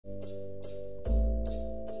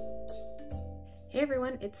Hey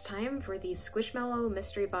everyone, it's time for the Squishmallow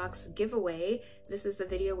mystery box giveaway. This is the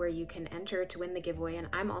video where you can enter to win the giveaway, and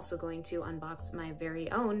I'm also going to unbox my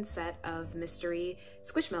very own set of mystery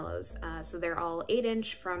Squishmallows. So they're all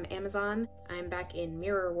 8-inch from Amazon. I'm back in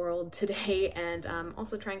Mirror World today and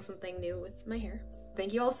also trying something new with my hair.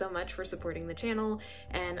 Thank you all so much for supporting the channel,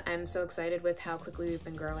 and I'm so excited with how quickly we've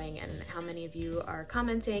been growing and how many of you are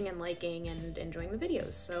commenting and liking and enjoying the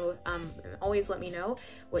videos. So always let me know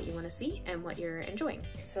what you want to see and what you're enjoying.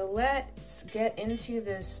 So let's get into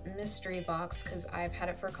this mystery box because I've had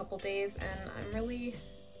it for a couple days and I'm really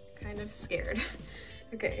kind of scared.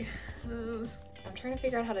 Okay, I'm trying to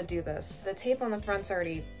figure out how to do this. The tape on the front's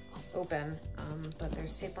already open, but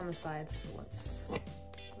there's tape on the sides, so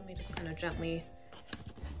let me just kind of gently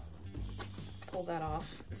pull that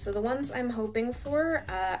off. So the ones I'm hoping for,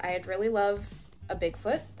 I'd really love a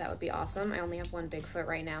Bigfoot. That would be awesome. I only have one Bigfoot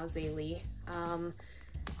right now, Zaylee.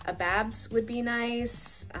 A Babs would be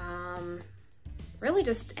nice. Really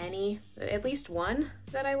just any, at least one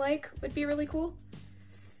that I like would be really cool.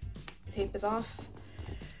 Tape is off.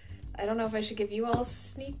 I don't know if I should give you all a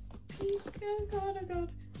sneak peek. Oh god, oh god.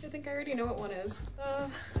 I think I already know what one is.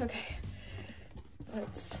 Okay.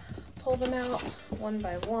 Let's pull them out one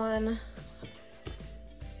by one.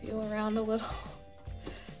 Feel around a little.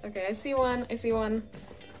 Okay, I see one, I see one.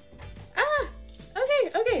 Ah!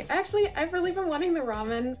 Okay, actually, I've really been wanting the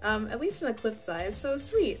ramen, at least in a clip size, so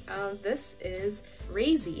sweet. This is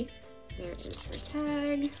Razy. There is her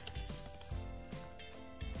tag.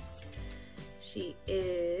 She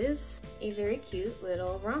is a very cute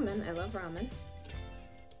little ramen. I love ramen.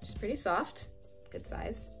 She's pretty soft, good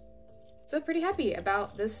size. So pretty happy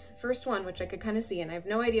about this first one, which I could kind of see, and I have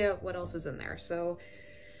no idea what else is in there, so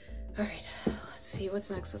all right, let's see what's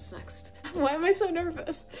next. Why am I so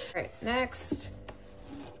nervous? All right, next.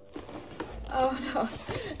 Oh no,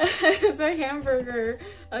 it's a hamburger.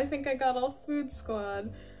 I think I got all Food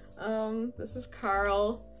Squad. This is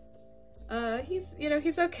Carl.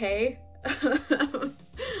 He's okay.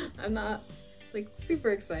 I'm not like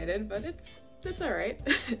super excited, but it's all right.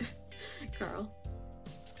 Carl.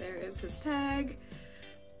 There is his tag.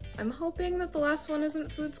 I'm hoping that the last one isn't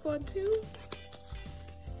Food Squad too.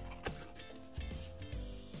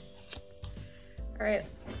 All right,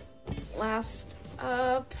 last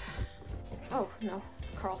up. Oh no,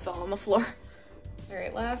 Carl fell on the floor. All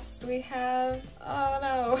right, last we have, oh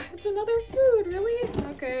no, it's another food, really?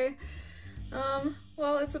 Okay.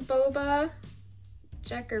 Well, it's a boba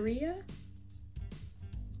jacqueria.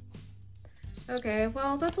 Okay,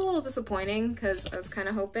 well, that's a little disappointing because I was kind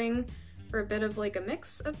of hoping for a bit of like a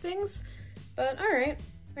mix of things, but all right.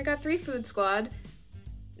 I got 3 Food Squad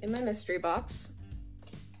in my mystery box.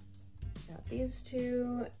 Got these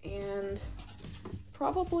 2, and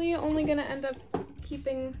probably only gonna end up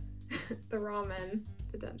keeping the ramen,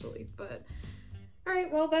 potentially, but all right,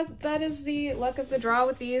 well, that is the luck of the draw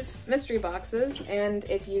with these mystery boxes, and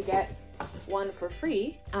if you get one for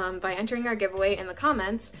free by entering our giveaway in the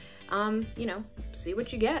comments, you know, see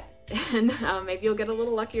what you get, and maybe you'll get a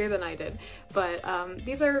little luckier than I did. But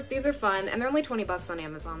these are fun, and they're only 20 bucks on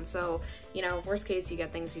Amazon, so you know, worst case you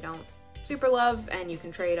get things you don't super love and you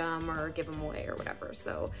can trade them or give them away or whatever.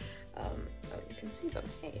 So oh, you can see them.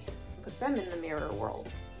 Hey, put them in the Mirror World.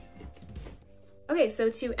 Okay,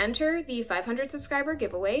 so to enter the 500 subscriber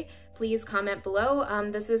giveaway, please comment below.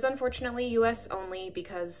 This is unfortunately US only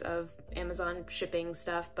because of Amazon shipping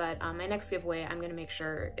stuff, but my next giveaway I'm gonna make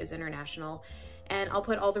sure is international. And I'll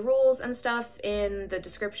put all the rules and stuff in the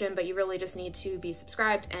description, but you really just need to be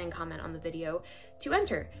subscribed and comment on the video to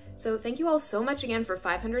enter. So thank you all so much again for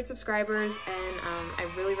 500 subscribers, and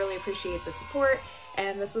I really, really appreciate the support.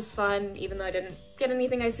 And this was fun, even though I didn't get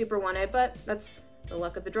anything I super wanted, but that's the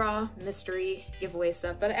luck of the draw, mystery, giveaway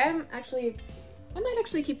stuff. But I might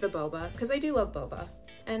actually keep the boba, because I do love boba,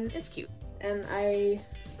 and it's cute. And I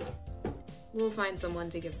will find someone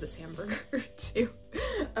to give this hamburger to.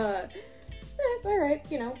 It's all right,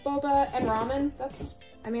 you know, boba and ramen, that's,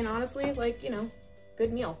 I mean, honestly, like, you know,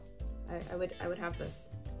 good meal. I would have this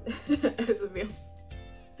as a meal.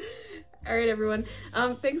 All right, everyone.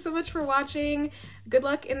 Thanks so much for watching. Good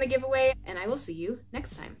luck in the giveaway, and I will see you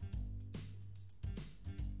next time.